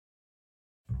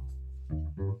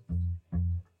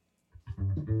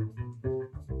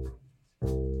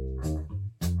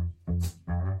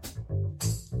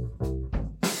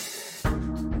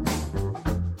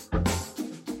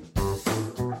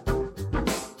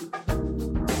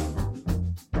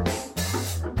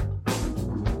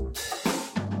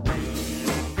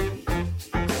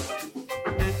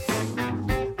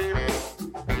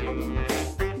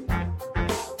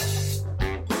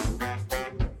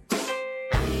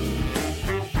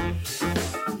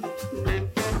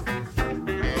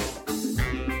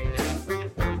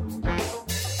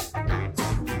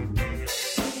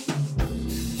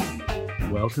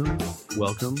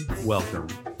Welcome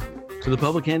to the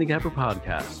Public Handicapper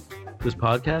Podcast. This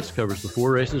podcast covers the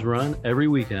 4 races run every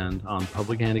weekend on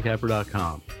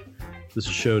publichandicapper.com. This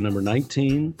is show number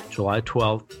 19, July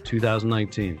 12th,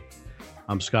 2019.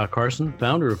 I'm Scott Carson,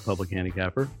 founder of Public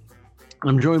Handicapper.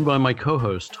 I'm joined by my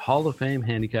co-host, Hall of Fame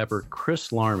handicapper Chris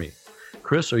Larmey.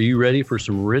 Chris, are you ready for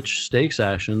some rich stakes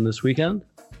action this weekend?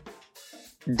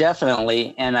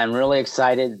 Definitely, and I'm really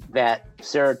excited that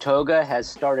Saratoga has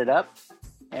started up.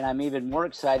 And I'm even more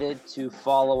excited to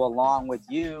follow along with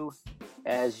you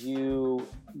as you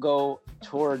go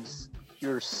towards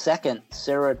your second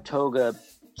Saratoga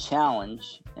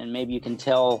challenge. And maybe you can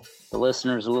tell the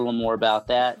listeners a little more about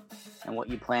that and what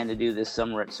you plan to do this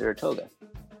summer at Saratoga.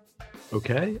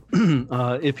 Okay.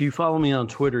 If you follow me on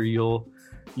Twitter,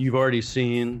 you've already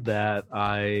seen that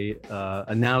I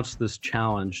announced this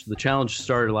challenge. The challenge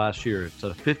started last year. It's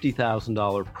a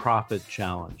 $50,000 profit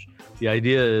challenge. The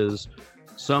idea is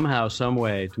somehow, some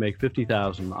way to make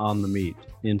 $50,000 on the meet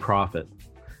in profit.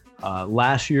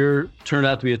 Last year turned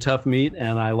out to be a tough meet,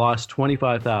 and I lost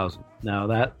 $25,000. Now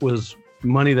that was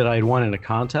money that I had won in a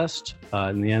contest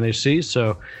in the NHC,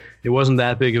 so it wasn't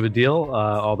that big of a deal.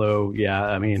 Although, yeah,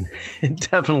 I mean, it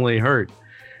definitely hurt.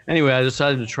 Anyway, I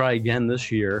decided to try again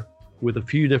this year with a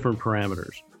few different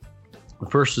parameters. The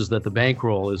first is that the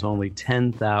bankroll is only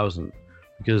 $10,000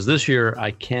 because this year I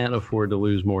can't afford to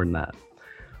lose more than that.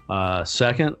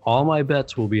 Second, all my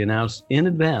bets will be announced in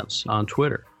advance on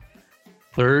Twitter.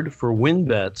 Third, for win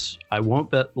bets, I won't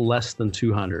bet less than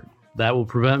 200. That will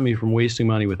prevent me from wasting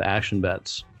money with action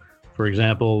bets. For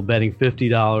example, betting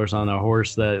 $50 on a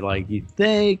horse that, like, you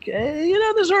think, hey,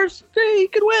 this horse, he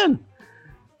could win.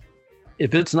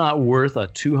 If it's not worth a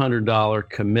 $200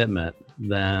 commitment,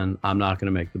 then I'm not going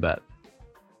to make the bet.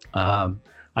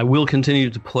 I will continue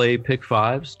to play pick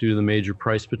fives due to the major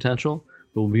price potential.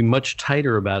 We'll be much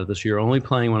tighter about it this year, only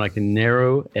playing when I can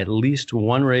narrow at least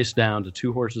one race down to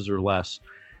 2 horses or less,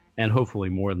 and hopefully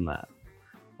more than that.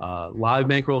 Live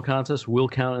bankroll contests will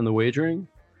count in the wagering,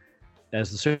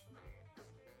 as the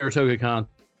Saratoga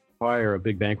contests require a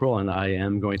big bankroll, and I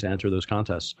am going to enter those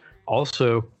contests.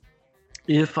 Also,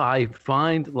 if I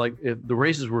find, if the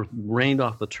races were rained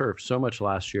off the turf so much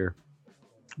last year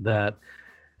that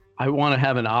I want to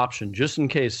have an option just in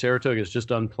case Saratoga is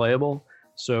just unplayable.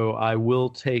 So I will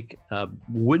take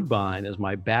Woodbine as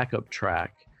my backup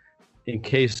track in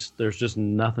case there's just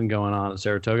nothing going on at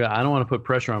Saratoga. I don't want to put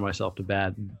pressure on myself to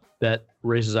bet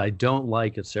races I don't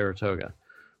like at Saratoga.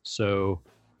 So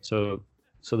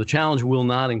the challenge will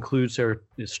not include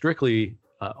strictly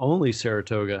only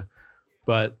Saratoga,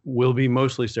 but will be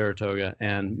mostly Saratoga,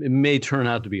 and it may turn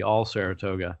out to be all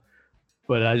Saratoga.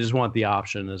 But I just want the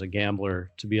option as a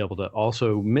gambler to be able to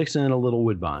also mix in a little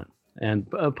Woodbine. And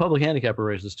public handicapper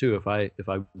races too. If I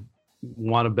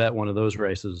want to bet one of those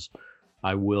races,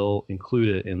 I will include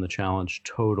it in the challenge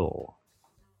total.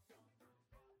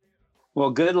 Well,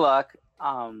 good luck.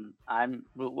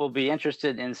 We'll be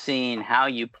interested in seeing how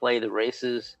you play the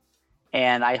races,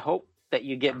 and I hope that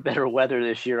you get better weather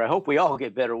this year. I hope we all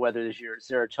get better weather this year at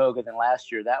Saratoga than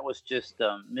last year. That was just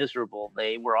miserable.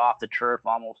 They were off the turf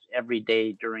almost every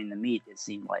day during the meet, it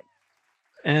seemed like.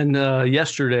 And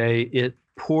yesterday it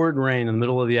poured rain in the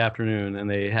middle of the afternoon, and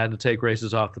they had to take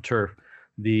races off the turf.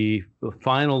 The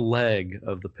final leg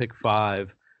of the pick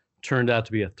 5 turned out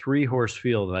to be a 3-horse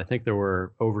field, and I think there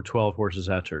were over 12 horses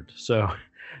entered. So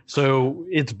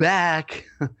it's back.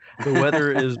 The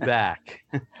weather is back.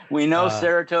 We know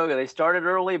Saratoga. They started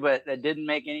early, but that didn't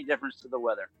make any difference to the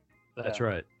weather. That's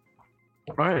right.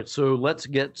 All right, so let's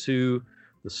get to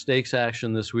the stakes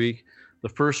action this week. The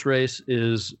first race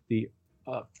is the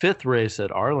 5th race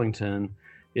at Arlington.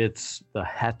 It's the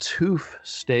Hatoof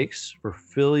Stakes for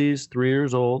fillies 3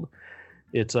 years old.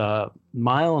 It's a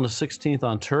 1 1/16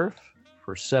 on turf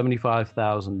for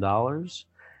 $75,000.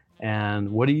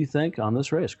 And what do you think on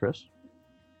this race, Chris?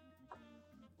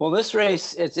 Well, this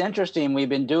race, it's interesting. We've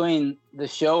been doing the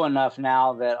show enough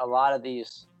now that a lot of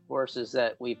these horses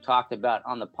that we've talked about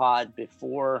on the pod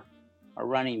before are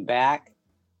running back.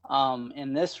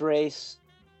 In this race,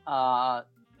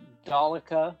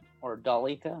 Dalika,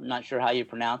 I'm not sure how you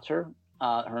pronounce her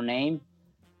name.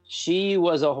 She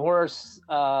was a horse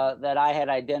that I had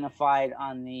identified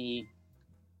on the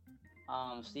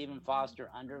Stephen Foster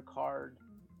undercard.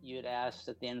 You had asked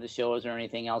at the end of the show, is there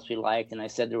anything else we liked? And I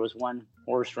said there was one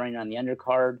horse running on the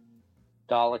undercard,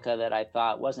 Dalika, that I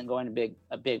thought wasn't going to be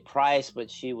a big price, but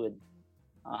she would,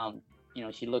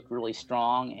 she looked really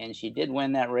strong, and she did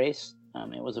win that race.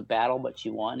 It was a battle, but she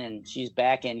won, and she's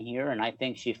back in here, and I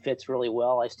think she fits really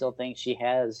well. I still think she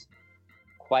has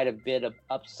quite a bit of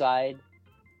upside.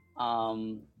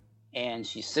 And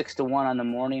she's 6-1 on the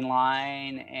morning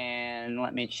line. And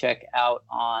let me check out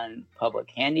on Public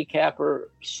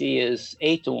Handicapper. She is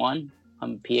 8-1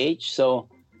 on PH. So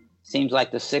seems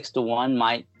like the 6-1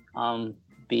 might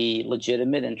be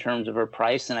legitimate in terms of her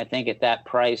price. And I think at that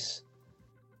price,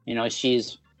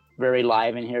 she's very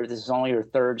live in here. This is only her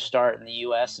third start in the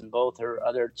U.S. and both her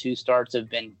other two starts have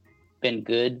been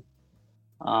good.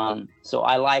 So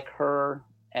I like her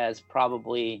as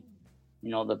probably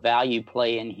the value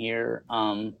play in here,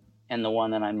 and the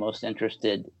one that I'm most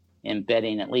interested in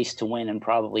betting, at least to win, and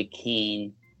probably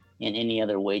keen in any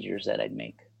other wagers that I'd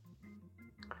make.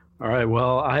 All right.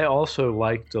 Well, I also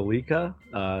like Dalika.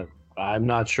 I'm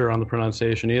not sure on the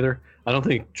pronunciation either. I don't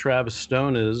think Travis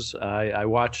Stone is. I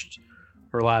watched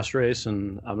her last race,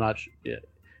 and I'm not.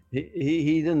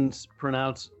 He didn't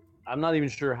pronounce. I'm not even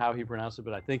sure how he pronounced it,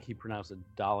 but I think he pronounced it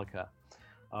Dalika.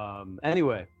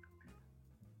 Anyway.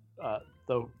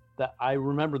 Though that I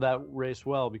remember that race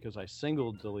well because I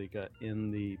singled Dalika in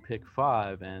the pick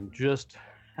 5 and just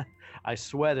I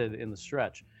sweated in the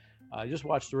stretch. I just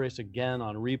watched the race again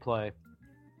on replay,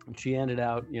 and she ended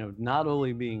out, not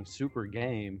only being super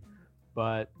game,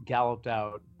 but galloped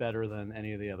out better than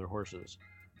any of the other horses.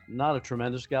 Not a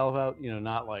tremendous gallop out,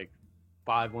 not like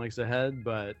 5 lengths ahead,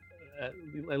 but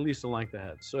at least a length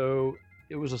ahead. So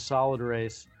it was a solid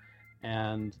race,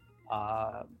 and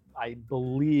I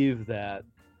believe that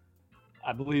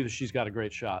she's got a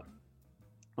great shot.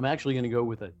 I'm actually going to go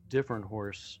with a different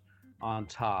horse on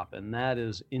top, and that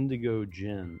is Indigo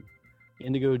Gin.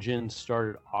 Indigo Gin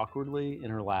started awkwardly in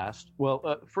her last.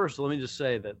 Well, first, let me just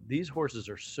say that these horses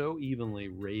are so evenly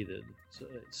rated,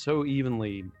 so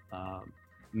evenly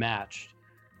matched,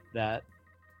 that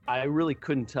I really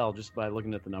couldn't tell just by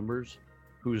looking at the numbers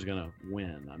who's going to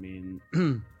win. I mean,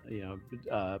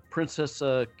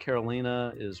 Princessa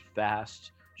Carolina is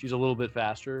fast. She's a little bit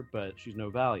faster, but she's no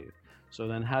value. So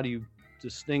then how do you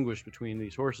distinguish between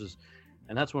these horses?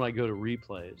 And that's when I go to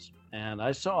replays. And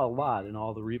I saw a lot in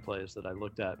all the replays that I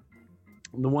looked at.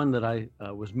 The one that I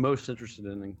was most interested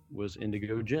in was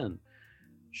Indigo Gin.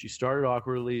 She started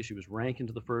awkwardly. She was ranking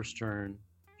to the first turn.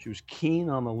 She was keen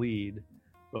on the lead,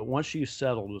 but once she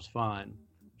settled, was fine.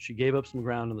 She gave up some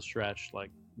ground in the stretch, like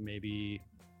maybe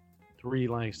 3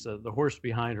 lengths. The horse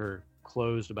behind her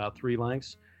closed about 3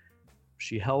 lengths.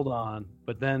 She held on,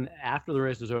 but then after the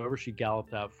race was over, she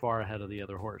galloped out far ahead of the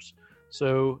other horse.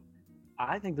 So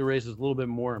I think the race is a little bit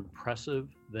more impressive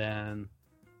than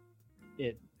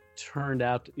it turned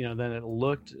out, than it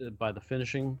looked by the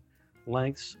finishing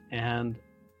lengths. And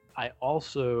I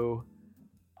also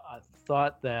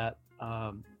thought that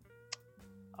I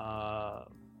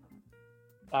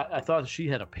thought she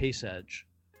had a pace edge.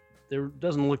 There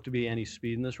doesn't look to be any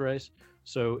speed in this race.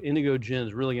 So Indigo Gin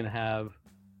is really going to have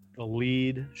the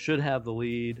lead, should have the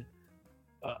lead,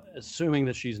 assuming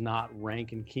that she's not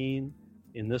rank and keen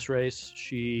in this race.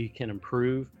 She can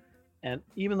improve. And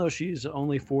even though she's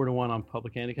only 4-1 on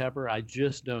Public Handicapper, I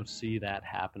just don't see that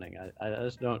happening. I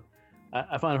just don't.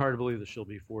 I find it hard to believe that she'll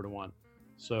be 4-1.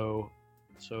 So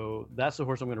that's the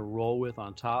horse I'm going to roll with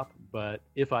on top. But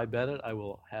if I bet it, I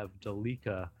will have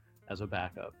Dalika as a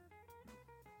backup.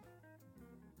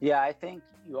 Yeah, I think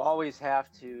you always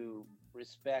have to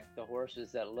respect the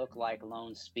horses that look like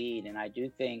lone speed. And I do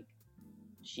think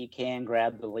she can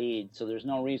grab the lead. So there's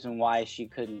no reason why she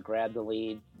couldn't grab the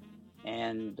lead.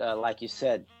 And like you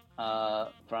said,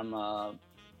 from a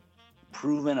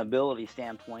proven ability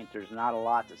standpoint, there's not a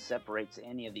lot that separates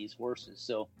any of these horses.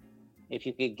 So if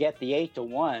you could get the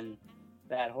 8-1,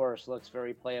 that horse looks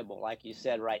very playable. Like you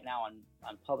said, right now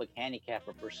on Public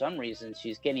Handicapper, for some reason,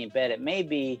 she's getting bet. It may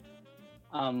be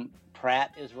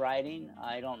Pratt is riding.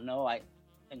 I don't know.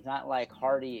 It's not like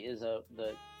Hardy is the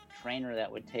trainer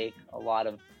that would take a lot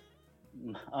of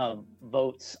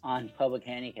votes on Public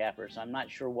Handicapper, so I'm not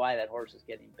sure why that horse is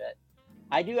getting bet.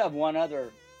 I do have one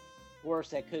other horse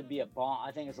that could be a bomb.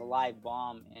 I think it's a live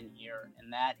bomb in here,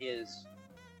 and that is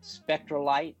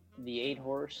Spectralite, the 8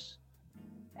 horse.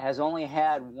 Has only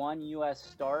had one U.S.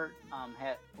 start.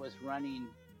 Was running.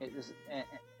 It was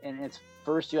and its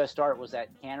first U.S. start was at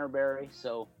Canterbury,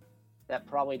 so that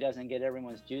probably doesn't get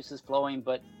everyone's juices flowing.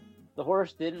 But the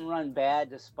horse didn't run bad,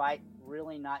 despite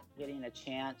really not getting a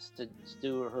chance to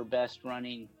do her best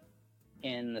running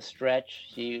in the stretch.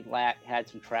 She had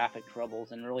some traffic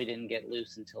troubles and really didn't get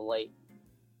loose until late.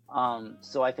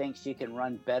 So I think she can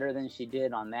run better than she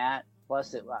did on that.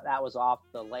 Plus, that was off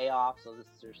the layoff, so this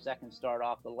is her second start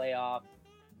off the layoff.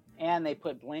 And they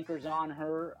put blinkers on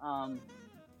her.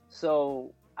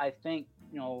 So I think,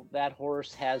 that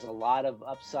horse has a lot of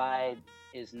upside,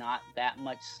 is not that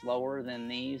much slower than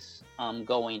these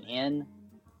going in,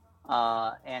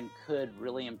 and could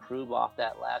really improve off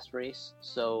that last race.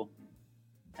 So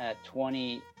at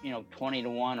 20 to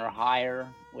 1 or higher,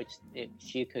 which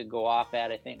she could go off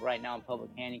at, I think right now in Public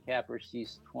Handicapper,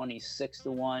 she's 26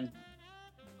 to 1.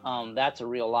 That's a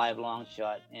real live long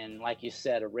shot. And like you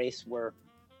said, a race where,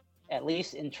 at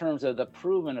least in terms of the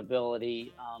proven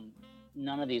ability,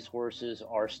 none of these horses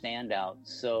are standouts.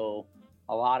 So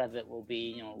a lot of it will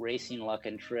be, racing luck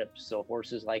and trips. So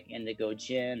horses like Indigo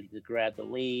Gin, who grabbed the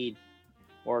lead,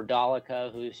 or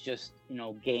Dolica, who's just,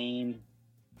 game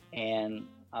and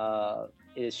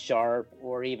is sharp,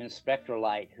 or even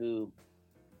Spectralite, who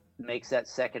makes that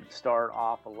second start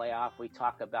off a layoff. We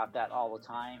talk about that all the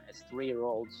time. As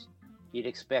 3-year-olds, you'd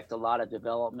expect a lot of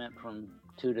development from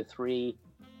 2 to 3.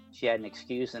 She had an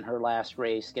excuse in her last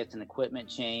race, gets an equipment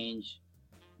change.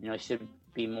 Should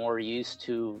be more used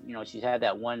to, she's had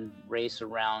that one race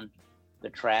around the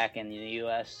track in the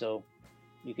U.S., so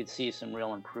you could see some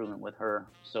real improvement with her.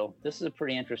 So this is a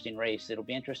pretty interesting race. It'll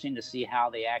be interesting to see how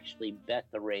they actually bet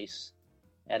the race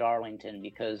at Arlington,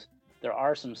 because there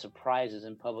are some surprises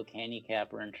in Public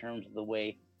Handicapper in terms of the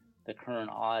way the current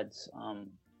odds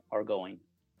are going.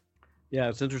 Yeah,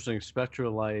 it's interesting.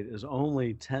 Spectralite is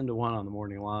only 10 to 1 on the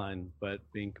morning line, but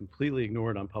being completely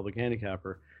ignored on Public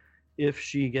Handicapper. If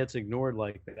she gets ignored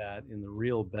like that in the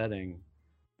real betting,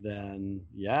 then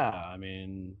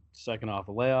second off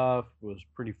a layoff, was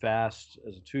pretty fast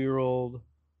as a 2-year-old,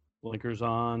 blinkers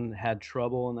on, had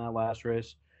trouble in that last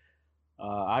race.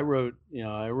 I wrote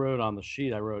on the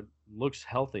sheet, looks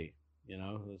healthy.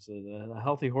 It's a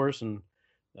healthy horse and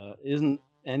isn't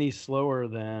any slower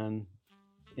than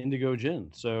Indigo Gin.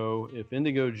 So if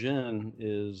Indigo Gin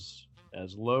is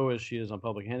as low as she is on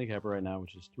Public Handicapper right now,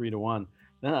 which is 3 to 1,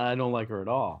 then I don't like her at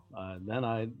all. Then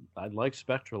I'd like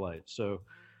Spectralite. So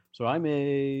I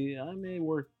may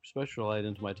work Spectralite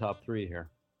into my top 3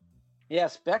 here. Yeah,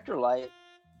 Spectralite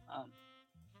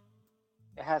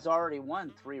has already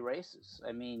won 3 races.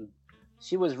 I mean,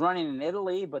 she was running in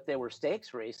Italy, but they were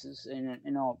stakes races, and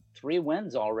 3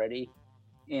 wins already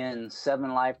in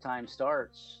 7 lifetime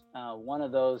starts. One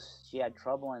of those, she had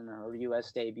trouble in her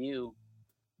U.S. debut.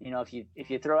 If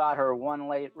you throw out her one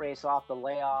late race off the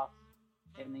layoff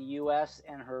in the U.S.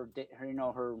 and her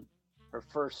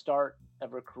first start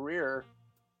of her career,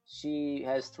 she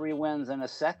has 3 wins and a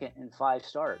second in 5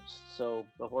 starts. So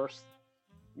the horse,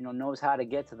 knows how to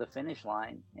get to the finish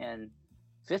line and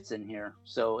fits in here.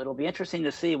 So it'll be interesting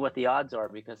to see what the odds are,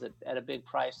 because at a big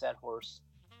price, that horse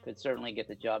could certainly get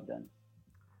the job done.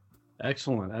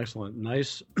 Excellent.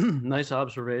 Nice, nice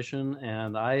observation.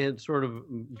 And I had sort of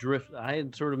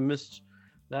missed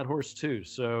that horse too.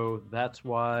 So that's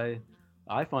why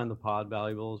I find the pod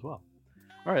valuable as well.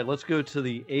 All right, let's go to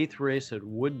the 8th race at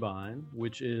Woodbine,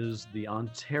 which is the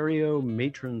Ontario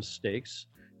Matron Stakes.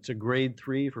 It's a grade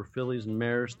 3 for fillies and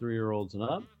mares, 3-year-olds and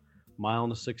up. Mile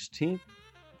and a 16th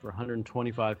for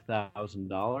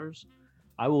 $125,000.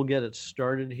 I will get it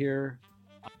started here.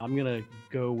 I'm going to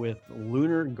go with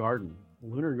Lunar Garden.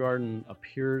 Lunar Garden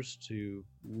appears to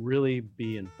really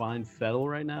be in fine fettle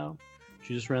right now.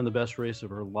 She just ran the best race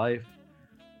of her life.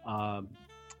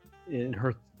 In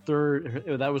her third,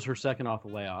 that was her second off the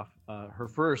layoff. Her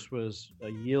first was a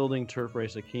yielding turf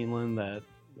race at Keeneland that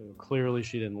clearly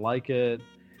she didn't like it.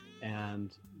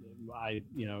 And it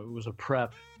was a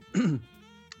prep.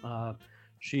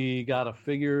 She got a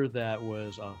figure that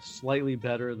was slightly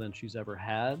better than she's ever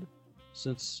had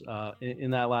since in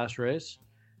that last race.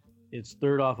 It's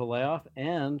third off a layoff,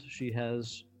 and she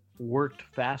has worked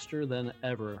faster than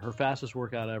ever. Her fastest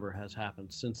workout ever has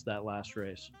happened since that last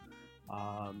race.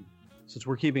 Since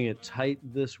we're keeping it tight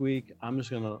this week,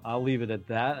 I'll leave it at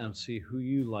that and see who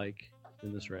you like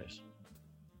in this race.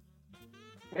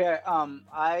 Yeah,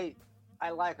 I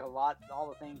like a lot all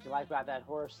the things you like about that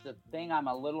horse. The thing I'm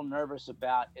a little nervous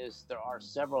about is there are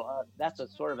several. That's a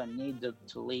sort of a need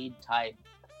to lead type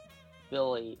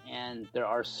filly, and there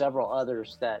are several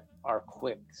others that are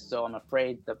quick. So I'm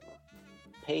afraid the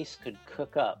pace could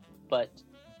cook up. But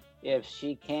if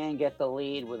she can get the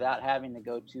lead without having to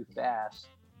go too fast,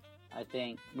 I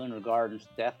think Lunar Garden's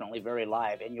definitely very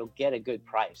live, and you'll get a good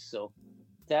price. So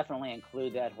definitely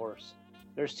include that horse.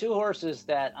 There's two horses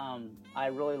that I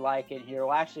really like in here.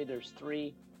 Well, actually, there's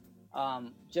three.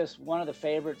 Just one of the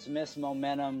favorites, Miss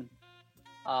Momentum.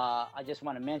 I just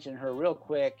want to mention her real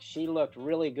quick. She looked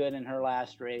really good in her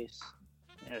last race.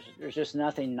 There's just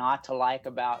nothing not to like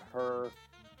about her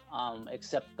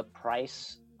except the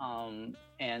price.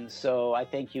 And so I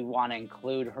think you want to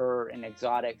include her in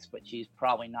exotics, but she's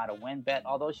probably not a win bet,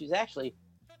 although she's actually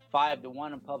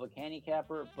 5-1 in public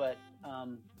handicapper, but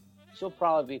she'll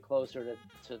probably be closer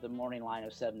to the morning line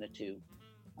of 7-2.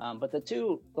 But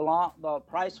the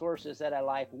price horses that I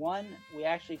like, one we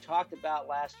actually talked about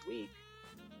last week,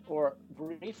 or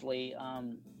briefly,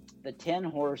 the 10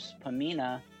 horse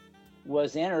Pamina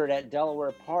was entered at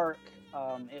Delaware Park.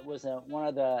 It was one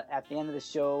of the, at the end of the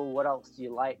show, what else do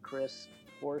you like, Chris,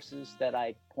 horses that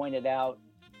I pointed out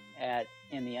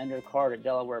in the undercard at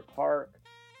Delaware Park.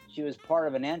 She was part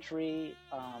of an entry.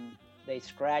 They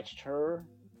scratched her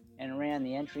and ran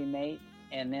the entry mate,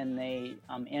 and then they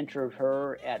entered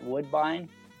her at Woodbine.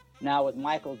 Now with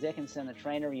Michael Dickinson, the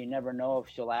trainer, you never know if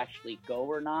she'll actually go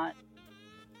or not.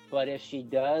 But if she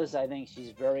does, I think she's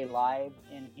very live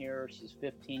in here. She's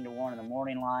 15-1 in the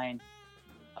morning line.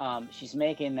 She's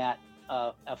making that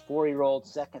a 4-year-old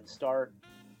second start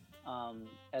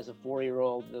as a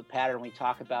 4-year-old, the pattern we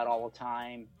talk about all the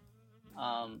time.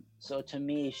 So to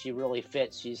me, she really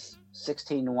fits. She's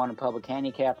 16-1 in public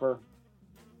handicapper.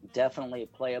 Definitely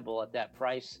playable at that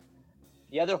price.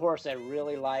 The other horse I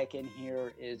really like in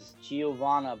here is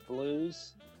Giovanna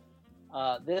Blues.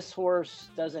 This horse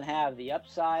doesn't have the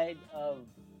upside of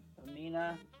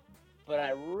Pamina, but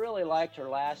I really liked her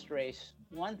last race.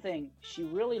 One thing, she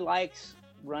really likes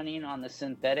running on the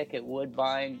synthetic at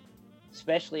Woodbine,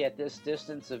 especially at this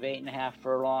distance of 8.5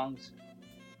 furlongs.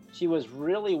 She was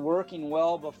really working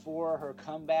well before her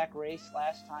comeback race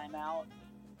last time out.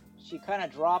 She kind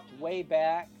of dropped way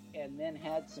back and then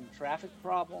had some traffic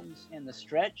problems in the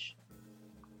stretch.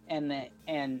 And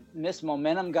Miss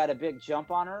Momentum got a big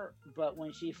jump on her, but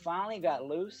when she finally got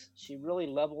loose, she really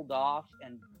leveled off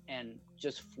and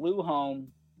just flew home.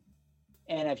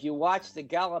 And if you watch the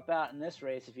gallop out in this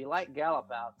race, if you like gallop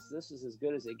outs, this is as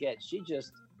good as it gets. She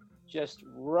just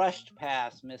rushed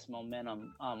past Miss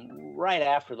Momentum right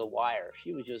after the wire.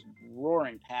 She was just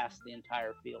roaring past the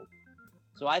entire field.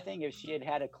 So I think if she had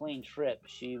had a clean trip,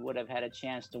 she would have had a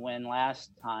chance to win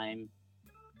last time.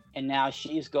 And now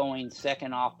she's going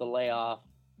second off the layoff.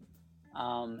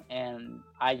 And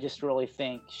I just really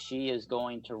think she is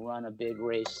going to run a big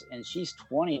race. And she's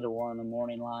 20-1 in the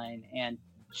morning line. And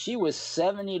she was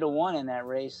 70-1 in that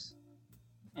race.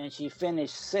 And she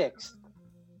finished 6th.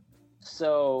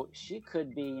 So she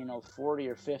could be, 40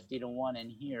 or 50-1 in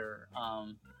here.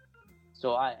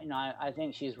 So I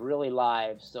think she's really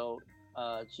live. So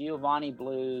Giovanni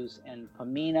Blues and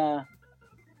Pamina,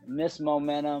 Miss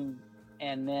Momentum,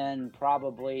 and then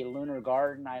probably Lunar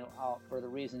Garden. I'll, for the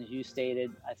reasons you stated,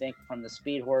 I think from the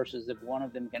speed horses, if one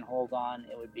of them can hold on,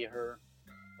 it would be her.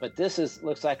 But this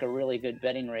looks like a really good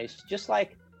betting race, just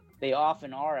like they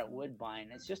often are at Woodbine.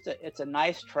 It's a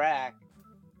nice track.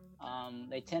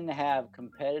 They tend to have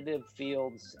competitive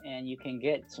fields, and you can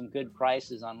get some good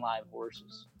prices on live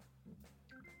horses.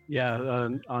 Yeah,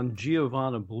 on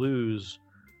Giovanna Blues,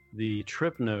 the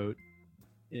trip note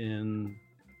in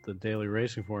the daily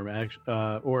racing form,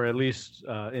 or at least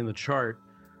in the chart,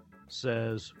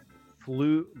 says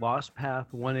lost path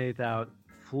 1/8 out,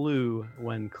 flew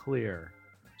when clear.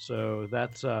 So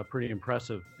that's pretty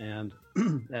impressive. And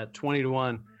at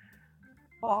 20-1,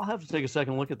 I'll have to take a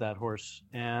second look at that horse.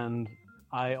 And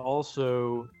I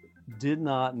also did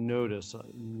not notice,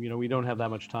 we don't have that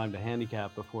much time to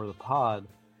handicap before the pod.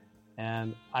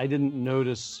 And I didn't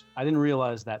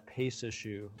realize that pace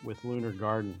issue with Lunar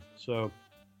Garden. So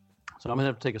I'm going to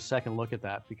have to take a second look at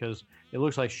that, because it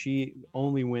looks like she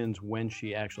only wins when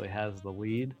she actually has the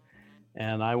lead.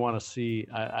 And I want to see,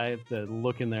 I have to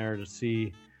look in there to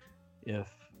see if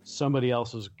somebody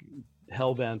else is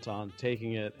hell-bent on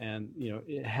taking it. And,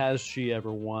 has she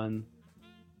ever won,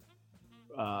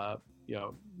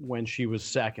 when she was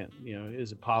second?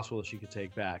 Is it possible that she could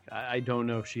take back? I don't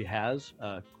know if she has.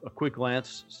 A quick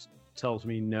glance tells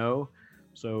me no.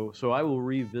 So I will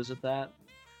revisit that.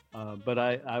 But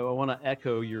I want to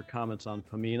echo your comments on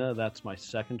Pamina. That's my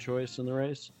second choice in the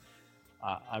race.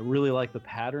 I really like the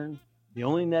pattern. The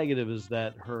only negative is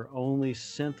that her only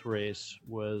synth race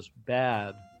was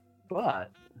bad.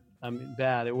 But,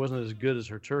 bad. It wasn't as good as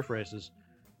her turf races.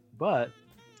 But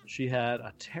she had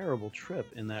a terrible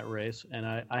trip in that race. And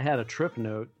I had a trip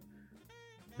note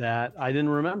that I didn't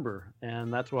remember.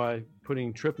 And that's why I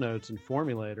putting trip notes in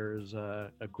Formulator is a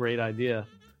great idea.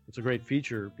 It's a great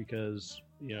feature because,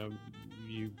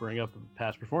 you bring up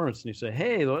past performance and you say,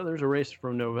 hey, there's a race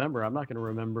from November. I'm not going to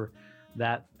remember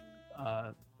that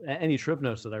any trip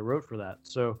notes that I wrote for that.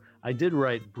 So I did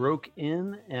write broke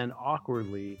in and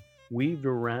awkwardly weaved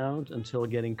around until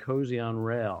getting cozy on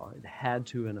rail. It had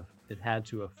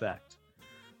to affect.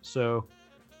 So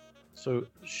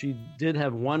she did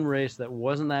have one race that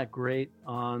wasn't that great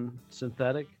on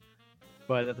synthetic,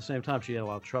 but at the same time, she had a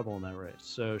lot of trouble in that race.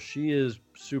 So she is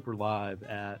super live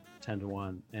at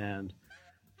 10-1. And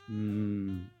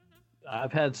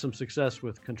I've had some success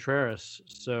with Contreras.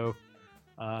 So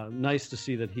nice to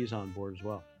see that he's on board as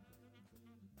well.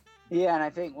 Yeah, and I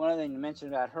think one other thing you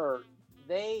mentioned about her,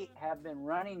 they have been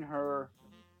running her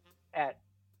at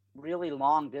really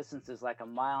long distances, like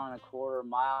 1.25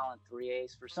 miles, 1.3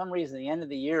 3/8. For some reason, at the end of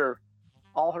the year,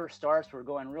 all her starts were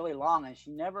going really long, and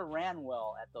she never ran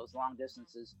well at those long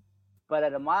distances. But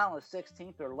at 1.16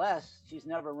 miles or less, she's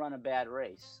never run a bad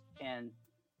race. And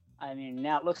I mean,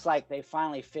 now it looks like they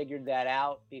finally figured that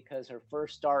out because her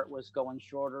first start was going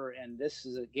shorter, and this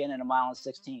is again at 1.16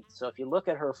 miles. So if you look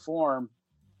at her form,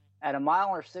 at 1.16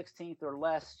 miles or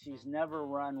less, she's never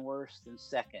run worse than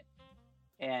second.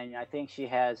 And I think she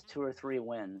has 2 or 3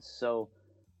 wins. So,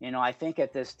 I think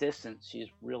at this distance, she's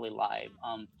really live.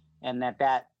 And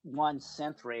that 1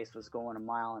 cent race was going 1.25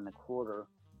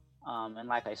 miles. And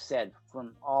like I said,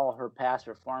 from all her past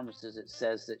performances, it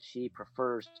says that she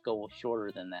prefers to go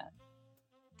shorter than that.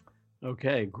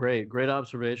 Okay, great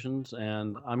observations.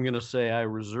 And I'm going to say I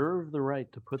reserve the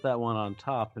right to put that one on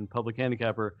top in Public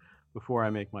Handicapper before I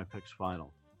make my picks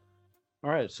final. All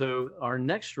right, so our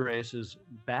next race is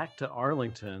back to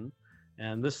Arlington,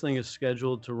 and this thing is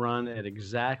scheduled to run at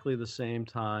exactly the same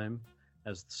time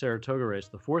as the Saratoga race,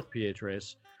 the 4th PH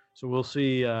race. So we'll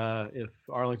see if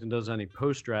Arlington does any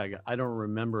post-drag. I don't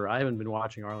remember. I haven't been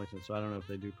watching Arlington, so I don't know if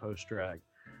they do post-drag.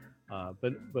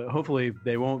 But hopefully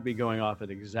they won't be going off at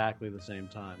exactly the same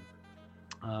time.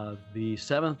 The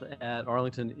 7th at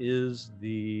Arlington is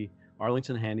the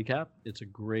Arlington Handicap. It's a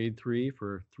grade 3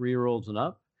 for 3-year-olds and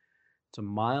up. It's 1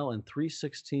 mile and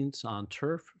 3/16 on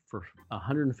turf for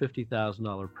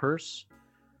 $150,000 purse.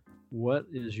 What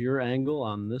is your angle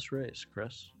on this race,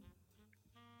 Chris?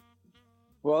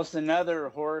 Well, it's another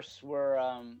horse where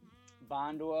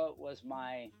Bondua was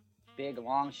my big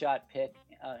long shot pick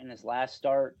in his last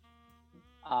start.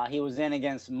 He was in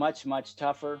against much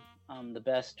tougher, the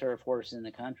best turf horse in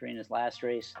the country in his last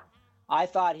race. I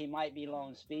thought he might be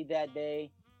lone speed that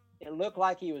day. It looked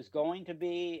like he was going to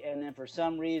be, and then for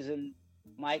some reason,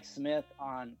 Mike Smith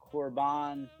on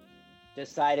Corbin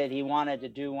decided he wanted to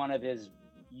do one of his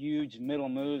huge middle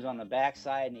moves on the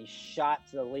backside, and he shot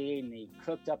to the lead, and he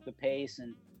cooked up the pace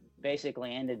and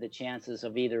basically ended the chances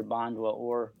of either Bondua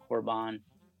or Corbin,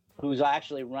 who's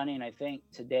actually running, I think,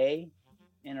 today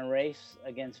in a race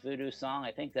against Voodoo Song.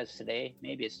 I think that's today.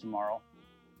 Maybe it's tomorrow.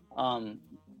 And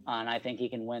I think he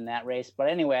can win that race. But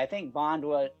anyway, I think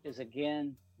Bondua is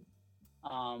again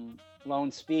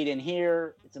lone speed in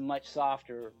here. It's a much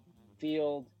softer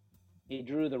field. He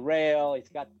drew the rail. He's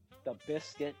got the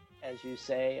biscuit, as you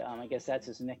say. I guess that's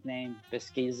his nickname,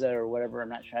 Bisquiza or whatever. I'm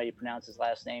not sure how you pronounce his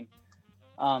last name.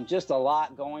 Just a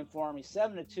lot going for him. He's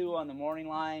 7-2 on the morning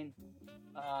line.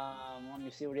 Let me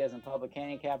see what he has in Public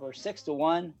Handicapper.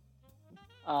 6-1.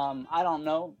 I don't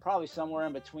know, probably somewhere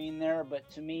in between there, but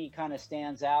to me, he kind of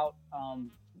stands out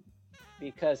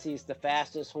because he's the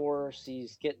fastest horse.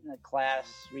 He's getting the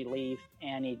class relief,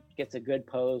 and he gets a good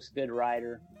post, good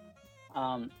rider.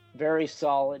 Very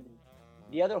solid.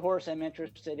 The other horse I'm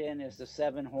interested in is the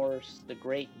 7 horse, the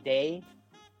Great Day,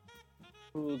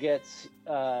 who gets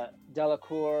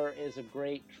Delacour is a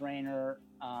great trainer.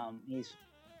 He's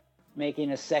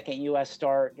making a second U.S.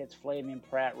 start, gets Flavien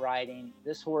Prat riding.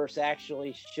 This horse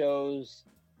actually shows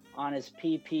on his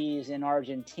PPs in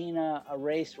Argentina a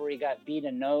race where he got beat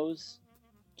a nose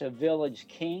to Village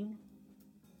King,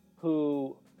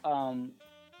 who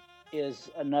is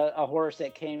a horse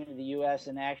that came to the U.S.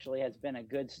 and actually has been a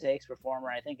good stakes performer.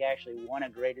 I think actually won a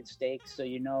graded stakes. So,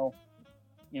 you know,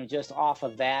 just off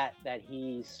of that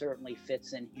he certainly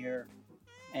fits in here.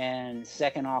 And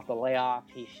second off the layoff,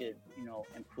 he should,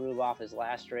 improve off his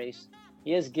last race.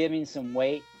 He is giving some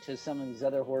weight to some of these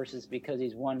other horses because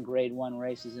he's won grade 1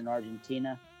 races in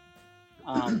Argentina.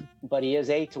 But he is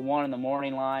 8-1 in the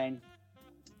morning line.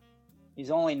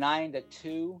 He's only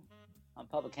 9-2 on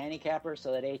Public Handicapper,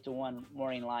 so that 8-1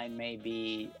 morning line may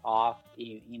be off.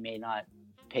 He may not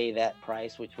pay that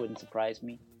price, which wouldn't surprise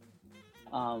me.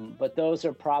 But those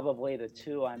are probably the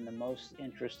 2 I'm the most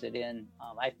interested in.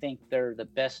 I think they're the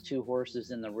best 2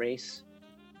 horses in the race.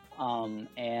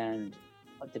 And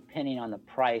depending on the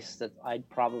price, that I'd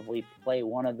probably play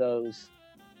one of those,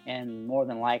 and more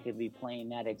than likely be playing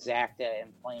that exacta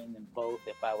and playing them both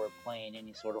if I were playing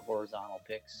any sort of horizontal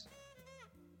picks.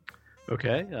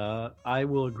 Okay, I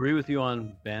will agree with you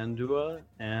on Bandua,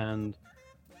 and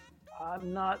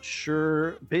I'm not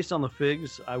sure. Based on the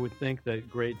figs, I would think that the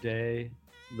Great Day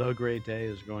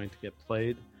is going to get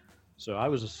played. So I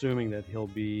was assuming that he'll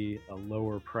be a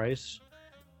lower price,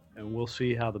 and we'll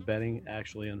see how the betting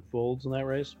actually unfolds in that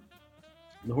race.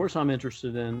 The horse I'm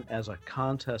interested in as a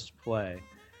contest play,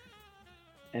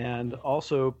 and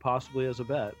also possibly as a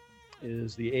bet,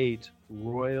 is the 8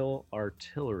 Royal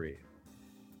Artillery.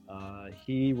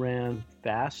 He ran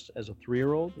fast as a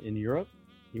 3-year-old in Europe.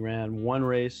 He ran one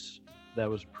race that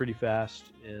was pretty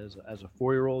fast as a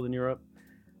 4-year-old in Europe.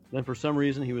 Then for some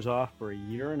reason he was off for a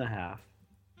year and a half.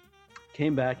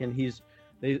 Came back, and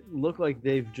they look like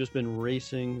they've just been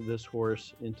racing this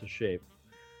horse into shape.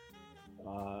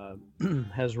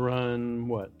 Has run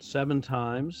 7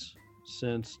 times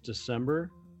since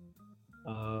December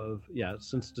of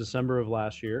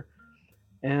last year,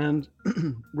 and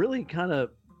really kind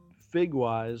of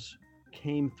fig-wise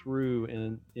came through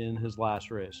in his last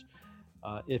race.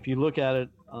 If you look at it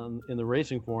in the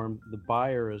racing form, the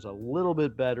Beyer is a little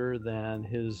bit better than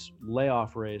his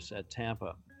layoff race at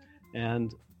Tampa,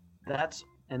 and that's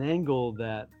an angle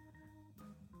that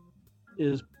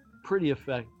is pretty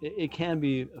effective. It can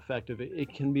be effective.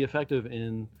 It can be effective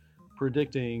in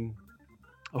predicting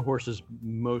a horse's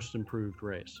most improved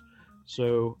race.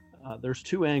 So there's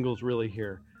 2 angles really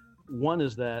here. One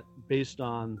is that based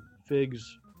on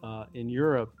figs in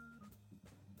Europe,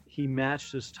 he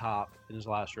matched his top in his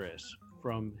last race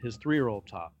from his 3-year-old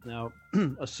top. Now,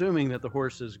 assuming that the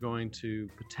horse is going to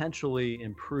potentially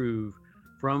improve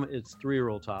from its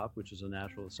 3-year-old top, which is a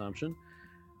natural assumption,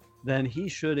 then he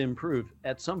should improve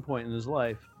at some point in his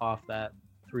life off that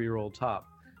 3-year-old top.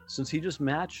 Since he just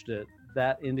matched it,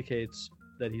 that indicates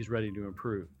that he's ready to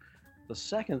improve. The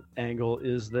second angle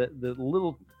is that the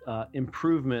little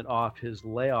improvement off his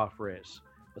layoff race,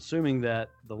 assuming that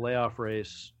the layoff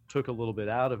race took a little bit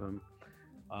out of him,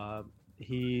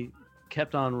 he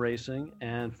kept on racing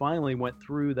and finally went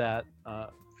through that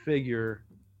figure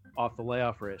off the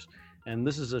layoff race. And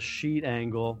this is a sheet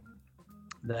angle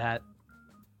that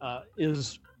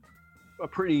is a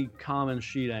pretty common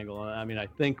sheet angle. I mean, I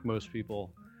think most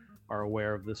people are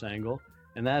aware of this angle,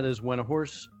 and that is when a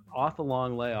horse off a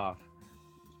long layoff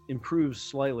improves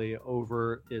slightly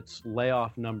over its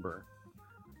layoff number,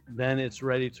 then it's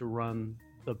ready to run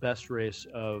the best race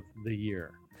of the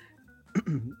year.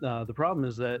 The problem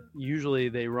is that usually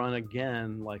they run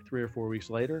again like 3 or 4 weeks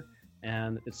later,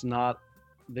 and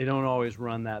they don't always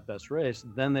run that best race.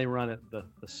 Then they run it the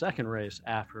second race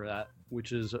after that,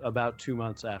 which is about 2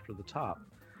 months after the top.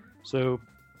 So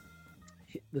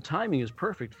the timing is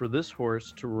perfect for this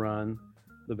horse to run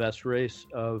the best race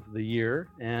of the year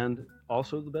and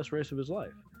also the best race of his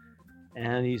life.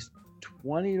 And he's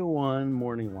 20-1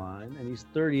 morning line, and he's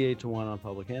 38-1 on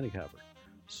Public Handicapper.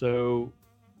 So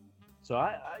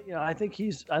I think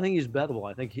he's bettable.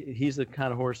 I think he's the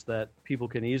kind of horse that people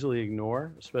can easily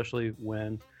ignore, especially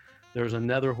when there's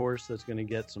another horse that's going to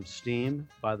get some steam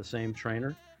by the same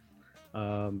trainer.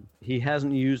 He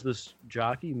hasn't used this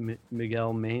jockey,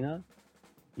 Miguel Mena,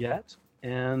 yet,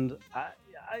 and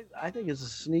I think it's a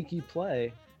sneaky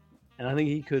play, and I think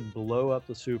he could blow up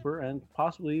the Super and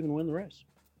possibly even win the race.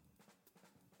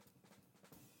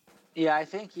 Yeah, I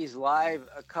think he's live.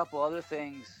 A couple other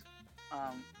things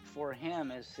for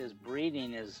him is his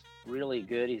breeding is really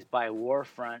good. He's by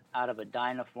Warfront out of a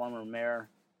Dynaformer mare.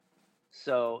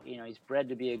 So, he's bred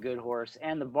to be a good horse.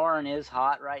 And the barn is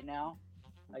hot right now.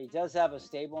 He does have a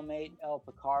stablemate, El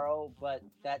Picaro, but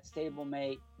that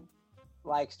stablemate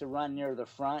likes to run near the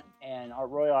front. And our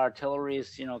Royal Artillery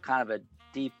is, kind of a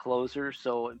deep closer.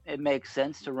 So it makes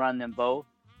sense to run them both.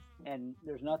 And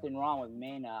there's nothing wrong with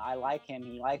Mena. I like him.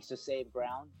 He likes to save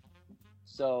ground.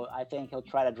 So I think he'll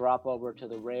try to drop over to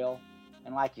the rail.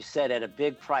 And like you said, at a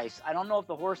big price. I don't know if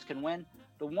the horse can win.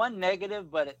 The one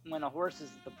negative, but when a horse is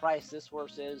the price this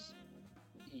horse is,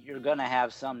 you're going to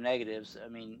have some negatives. I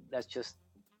mean, that's just,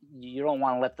 you don't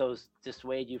want to let those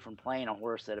dissuade you from playing a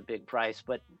horse at a big price.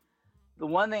 But the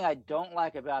one thing I don't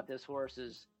like about this horse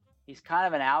is he's kind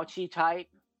of an ouchie type.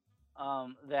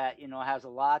 That has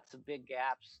lots of big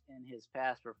gaps in his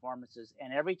past performances,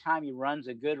 and every time he runs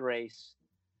a good race,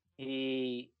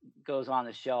 he goes on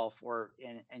the shelf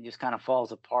and just kind of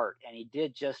falls apart. And he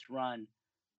did just run,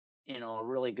 a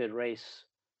really good race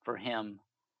for him,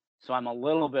 so I'm a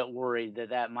little bit worried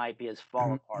that might be his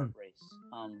fall apart race.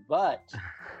 But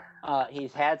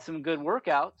he's had some good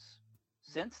workouts,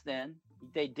 since then,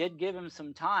 they did give him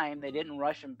some time. They didn't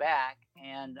rush him back,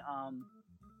 and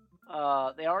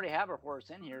they already have a horse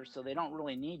in here, so they don't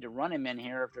really need to run him in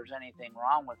here if there's anything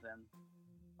wrong with him.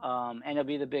 And it'll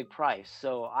be the big price.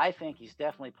 So I think he's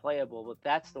definitely playable, but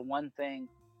that's the one thing,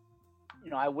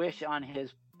 I wish on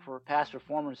his past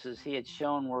performances he had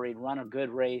shown where he'd run a good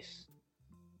race,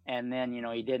 and then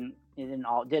he didn't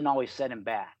always set him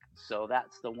back. So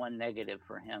that's the one negative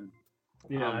for him.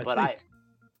 Yeah, go ahead.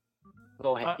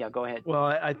 Go ahead. Well,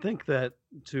 I think that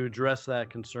to address that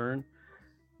concern,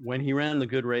 when he ran the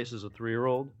good race as a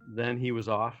 3-year-old, then he was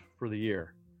off for the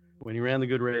year. When he ran the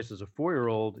good race as a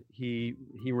 4-year-old, he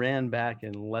ran back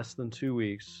in less than 2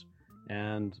 weeks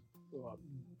and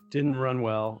didn't run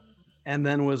well, and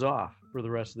then was off for the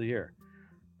rest of the year.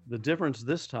 The difference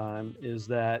this time is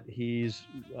that he's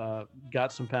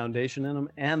got some foundation in him,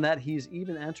 and that he's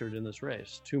even entered in this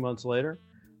race. 2 months later,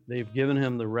 they've given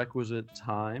him the requisite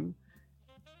time,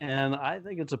 and I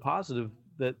think it's a positive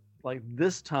that, like,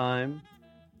 this time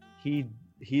he's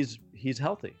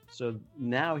healthy. So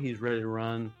now he's ready to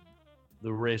run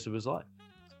the race of his life.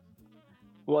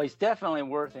 Well, he's definitely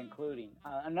worth including.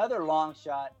 Another long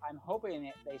shot, I'm hoping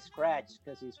that they scratch,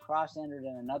 because he's cross-entered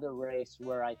in another race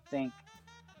where I think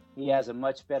he has a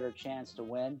much better chance to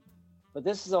win. But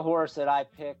this is a horse that I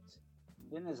picked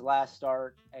in his last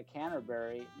start at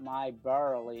Canterbury, My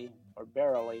Barley.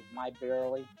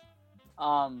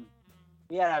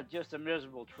 He had just a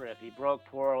miserable trip. He broke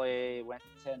poorly, went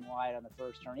 10 wide on the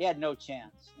first turn. He had no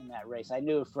chance in that race. I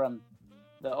knew from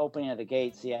the opening of the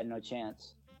gates he had no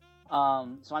chance.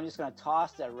 So I'm just going to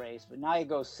toss that race. But now he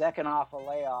goes second off a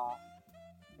layoff.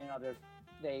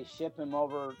 They ship him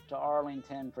over to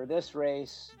Arlington for this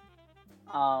race.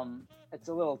 It's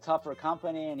a little tougher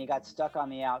company, and he got stuck on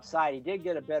the outside. He did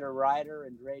get a better rider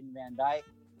in Drayden Van Dyke,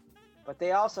 but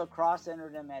they also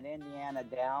cross-entered him at Indiana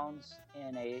Downs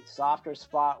in a softer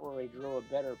spot where he drew a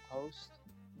better post.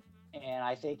 And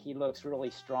I think he looks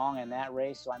really strong in that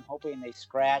race. So I'm hoping they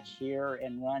scratch here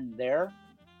and run there.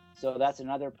 So that's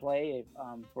another play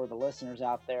for the listeners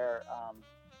out there.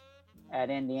 At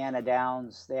Indiana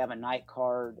Downs, they have a night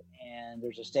card, and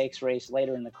there's a stakes race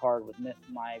later in the card with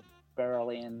My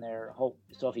Barley in there.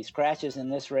 So if he scratches in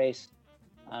this race,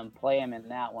 play him in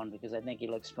that one, because I think he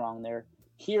looks strong there.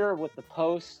 Here with the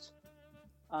post,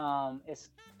 it's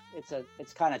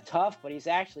kind of tough, but he's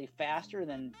actually faster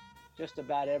than just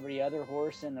about every other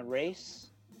horse in the race.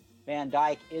 Van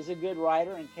Dyke is a good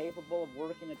rider and capable of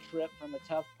working a trip from a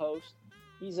tough post.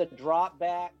 He's a drop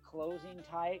back closing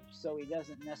type, so he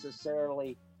doesn't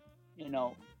necessarily,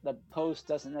 the post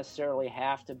doesn't necessarily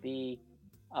have to be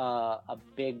a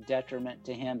big detriment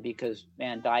to him, because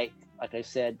Van Dyke, like I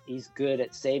said, he's good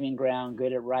at saving ground,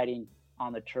 good at riding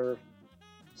on the turf.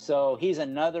 So he's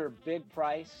another big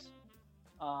price.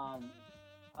 I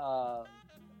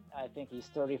think he's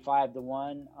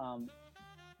 35-1.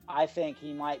 I think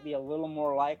he might be a little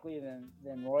more likely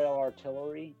than Royal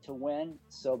Artillery to win.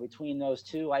 So between those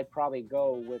two, I'd probably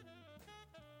go with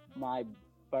My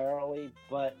Barley.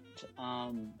 But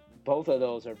both of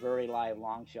those are very live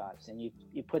long shots. And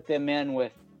you put them in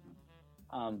with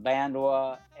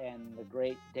Bandwa and The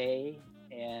Great Day,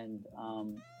 and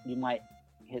you might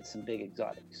hit some big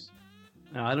exotics.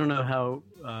 Now, I don't know how.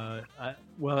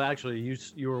 Actually,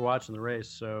 you were watching the race,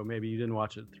 so maybe you didn't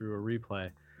watch it through a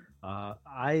replay.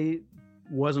 I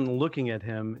wasn't looking at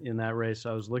him in that race.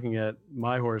 I was looking at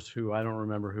my horse, who I don't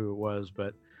remember who it was,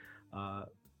 but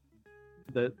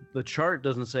the chart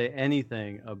doesn't say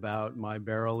anything about My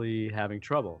Barley having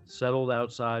trouble. Settled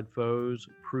outside foes,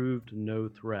 proved no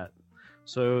threat.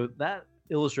 So that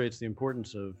illustrates the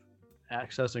importance of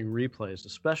accessing replays,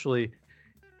 especially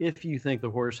if you think the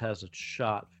horse has a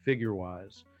shot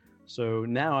figure-wise. So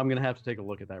now I'm going to have to take a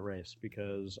look at that race,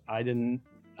 because I didn't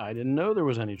know there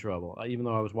was any trouble. Even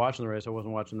though I was watching the race, I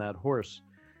wasn't watching that horse.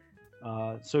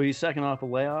 So he's second off a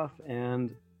layoff, and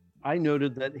I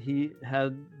noted that he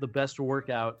had the best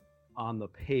workout on the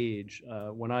page.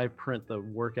 When I print the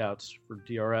workouts for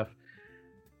DRF,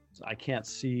 I can't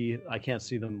see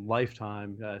them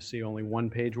lifetime. I see only one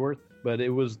page worth, but it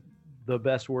was the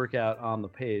best workout on the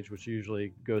page, which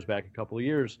usually goes back a couple of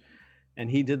years.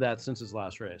 And he did that since his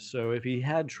last race. So if he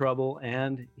had trouble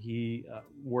and he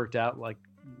worked out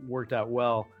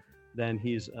well, then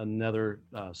he's another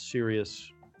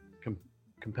serious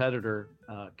contender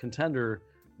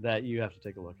that you have to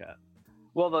take a look at.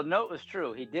 Well, the note was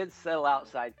true. He did settle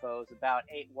outside foes about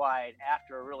 8 wide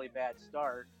after a really bad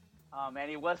start, and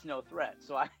he was no threat.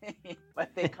 So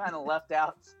but they kind of left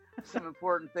out some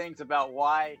important things about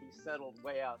why he settled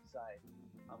way outside,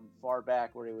 far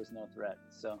back where he was no threat.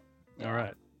 So. Yeah. All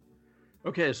right.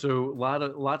 Okay, so a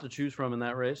lot to choose from in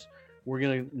that race. We're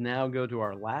going to now go to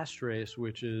our last race,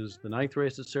 which is the 9th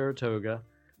race at Saratoga.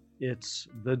 It's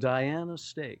the Diana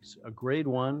Stakes, a grade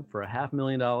 1 for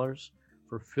 $500,000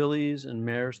 for fillies and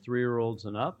mares 3-year-olds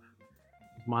and up.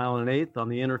 Mile and an eighth on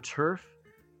the inner turf.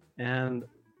 And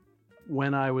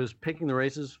when I was picking the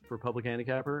races for Public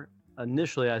Handicapper,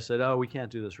 initially I said, oh, we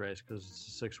can't do this race because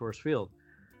it's a 6-horse field.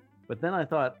 But then I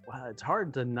thought, wow, it's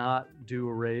hard to not do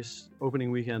a race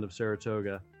opening weekend of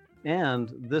Saratoga.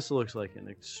 And this looks like an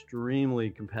extremely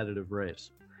competitive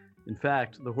race. In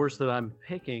fact, the horse that I'm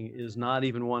picking is not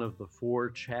even one of the 4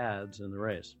 Chads in the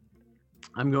race.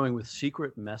 I'm going with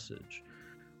Secret Message.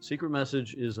 Secret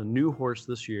Message is a new horse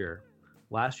this year.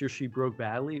 Last year she broke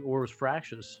badly or was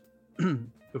fractious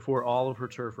before all of her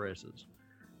turf races.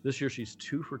 This year she's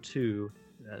 2 for 2.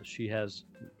 She has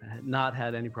not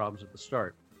had any problems at the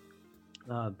start.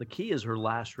 The key is her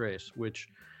last race, which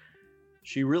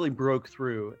she really broke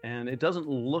through. And it doesn't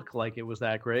look like it was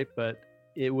that great, but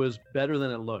it was better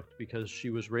than it looked because she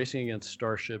was racing against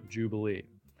Starship Jubilee.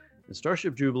 And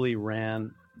Starship Jubilee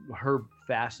ran her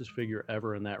fastest figure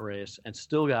ever in that race and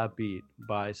still got beat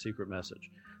by Secret Message.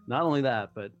 Not only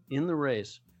that, but in the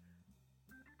race,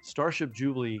 Starship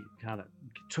Jubilee kind of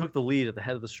took the lead at the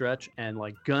head of the stretch and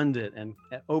like gunned it and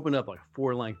opened up like a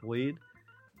 4-length lead.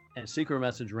 And Secret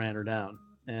Message ran her down.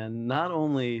 And not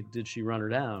only did she run her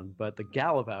down, but the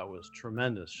gallop out was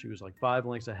tremendous. She was like 5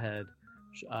 lengths ahead,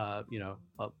 a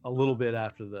little bit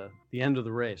after the end of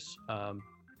the race.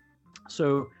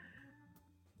 So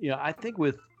I think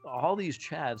with all these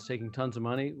Chads taking tons of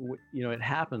money, it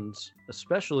happens,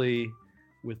 especially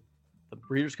with the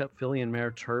Breeders' Cup filly and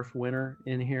mare turf winner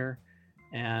in here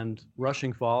and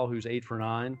Rushing Fall, who's 8 for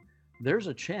 9. There's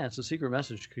a chance the Secret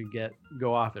Message could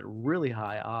go off at really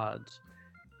high odds.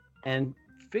 And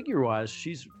figure-wise,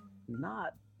 she's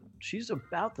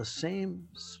about the same.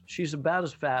 She's about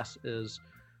as fast as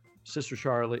Sister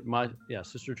Charlie,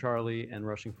 Sister Charlie and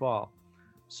Rushing Fall.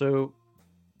 So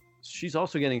she's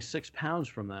also getting 6 pounds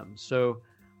from them. So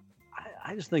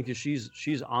I just think that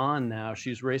she's on now.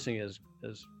 She's racing as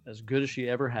good as she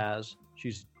ever has.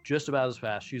 She's just about as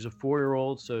fast. She's a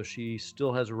 4-year-old, so she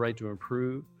still has a right to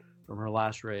improve from her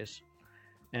last race.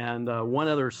 And one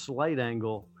other slight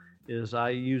angle is I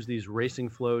use these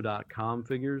racingflow.com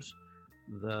figures.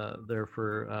 They're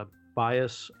for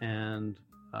bias and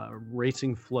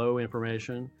racing flow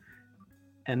information.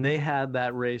 And they had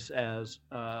that race as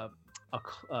a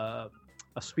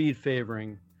speed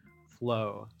favoring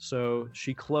Flow. So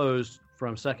she closed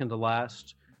from second to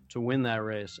last to win that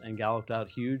race and galloped out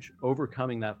huge,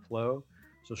 overcoming that Flow.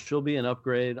 So she'll be an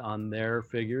upgrade on their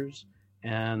figures.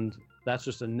 And that's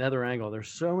just another angle. There's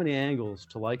so many angles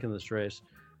to like in this race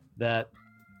that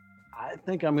I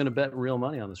think I'm going to bet real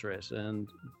money on this race. And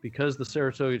because the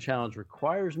Saratoga Challenge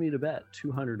requires me to bet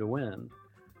 200 to win,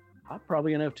 I'm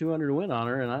probably going to have 200 to win on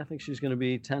her. And I think she's going to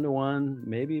be 10 to 1,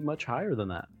 maybe much higher than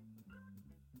that.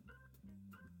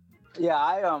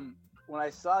 Yeah, when I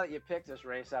saw that you picked this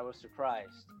race, I was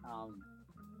surprised.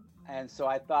 And so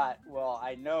I thought, well,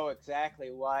 I know exactly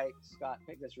why Scott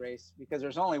picked this race, because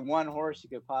there's only one horse you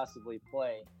could possibly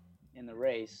play in the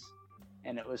race,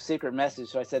 and it was Secret Message.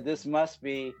 So I said, this must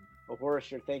be a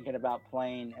horse you're thinking about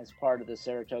playing as part of the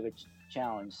Saratoga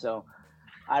Challenge. So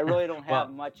I really don't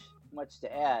have much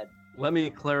to add. Let me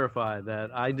clarify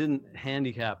that I didn't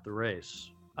handicap the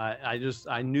race.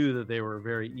 I knew that they were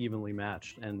very evenly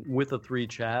matched, and with the 3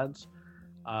 Chads,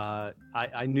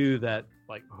 I knew that,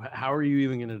 like, how are you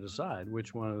even going to decide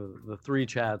which one of the 3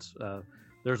 Chads?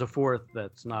 There's a 4th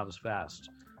that's not as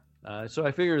fast. So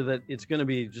I figure that it's going to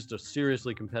be just a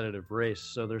seriously competitive race.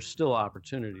 So there's still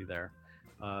opportunity there.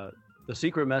 The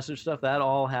Secret Message stuff, that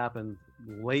all happened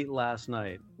late last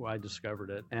night when I discovered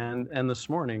it, and this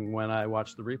morning when I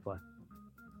watched the replay.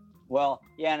 Well,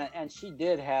 yeah, and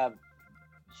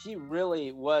she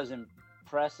really was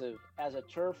impressive. As a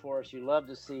turf horse, you love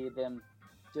to see them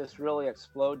just really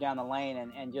explode down the lane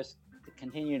and just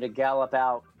continue to gallop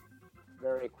out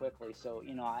very quickly. So,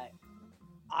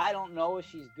 I don't know if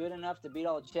she's good enough to beat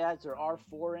all the Chads. There are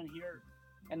 4 in here.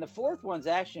 And the 4th one's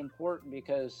actually important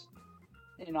because,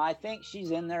 I think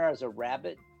she's in there as a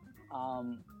rabbit.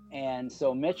 And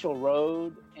so Mitchell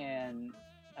Road and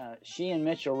she and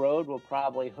Mitchell Road will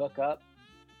probably hook up.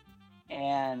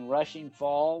 And Rushing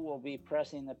Fall will be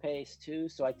pressing the pace too.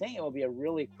 So I think it will be a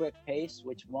really quick pace,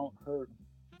 which won't hurt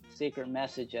Secret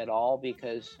Message at all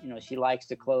because, she likes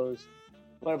to close.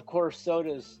 But of course, so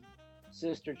does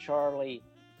Sister Charlie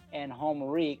and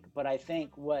Homerique. But I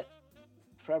think what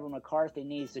Trevor McCarthy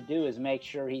needs to do is make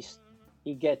sure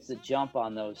he gets the jump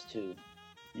on those 2.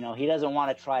 He doesn't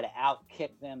want to try to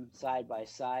out-kick them side by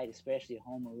side, especially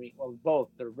Homerique. Well, both.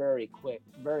 They're very quick,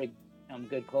 very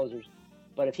good closers.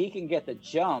 But if he can get the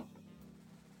jump,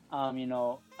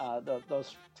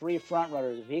 those three front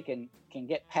runners, if he can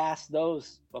get past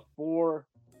those before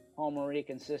Homerique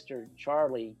and Sister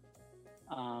Charlie,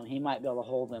 he might be able to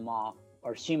hold them off,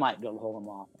 or she might be able to hold them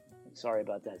off. Sorry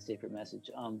about that secret message.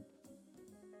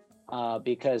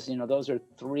 Because, those are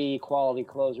three quality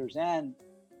closers and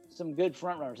some good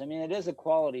front runners. I mean, it is a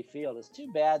quality field. It's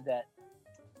too bad that,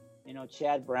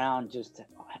 Chad Brown just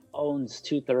owns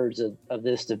 2/3 of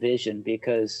this division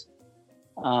because,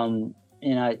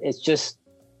 it's just,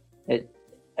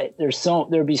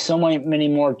 there'd be so many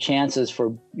more chances for,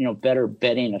 better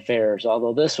betting affairs.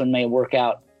 Although this one may work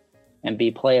out and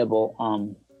be playable.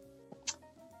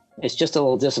 It's just a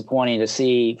little disappointing to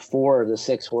see 4 of the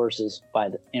 6 horses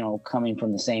coming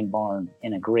from the same barn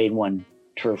in a Grade 1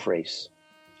 turf race.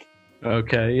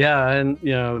 Okay, yeah, and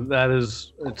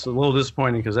it's a little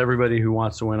disappointing because everybody who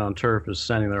wants to win on turf is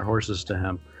sending their horses to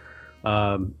him.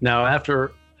 Now,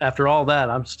 after all that,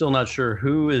 I'm still not sure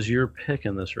who is your pick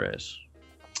in this race.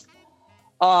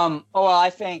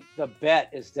 I think the bet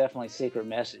is definitely Secret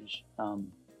Message.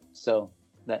 I'm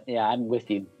with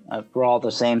you for all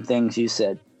the same things you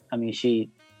said. I mean,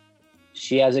 she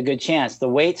has a good chance. The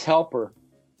weights help her.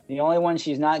 The only one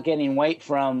she's not getting weight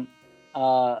from,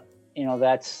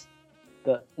 that's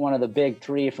one of the big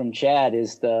 3 from Chad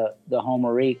is the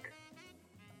Homerique,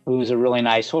 who's a really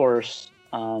nice horse.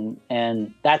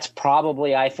 And that's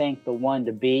probably, I think, the one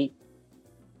to beat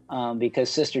because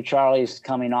Sister Charlie's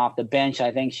coming off the bench.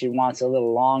 I think she wants a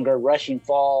little longer. Rushing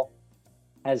Fall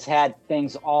has had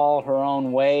things all her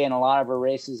own way in a lot of her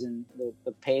races, and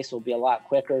the pace will be a lot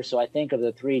quicker. So I think of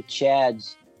the 3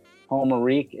 Chads,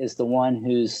 Homerique is the one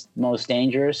who's most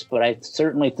dangerous, but I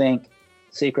certainly think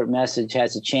Secret Message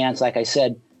has a chance. Like I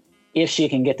said, if she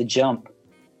can get the jump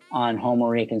on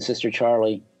Homerique and Sister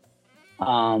Charlie,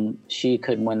 she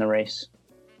could win the race.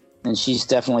 And she's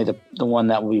definitely the one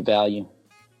that we value.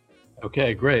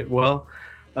 Okay, great. Well,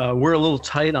 we're a little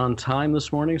tight on time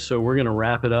this morning, so we're going to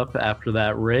wrap it up after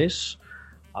that race.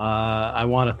 I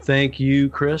want to thank you,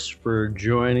 Chris, for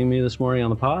joining me this morning on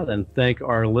the pod, and thank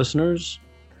our listeners,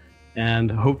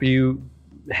 and hope you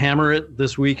hammer it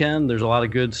this weekend. There's a lot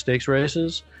of good stakes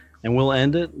races, and we'll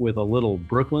end it with a little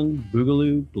Brooklyn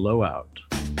Boogaloo blowout.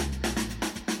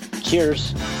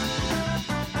 Cheers.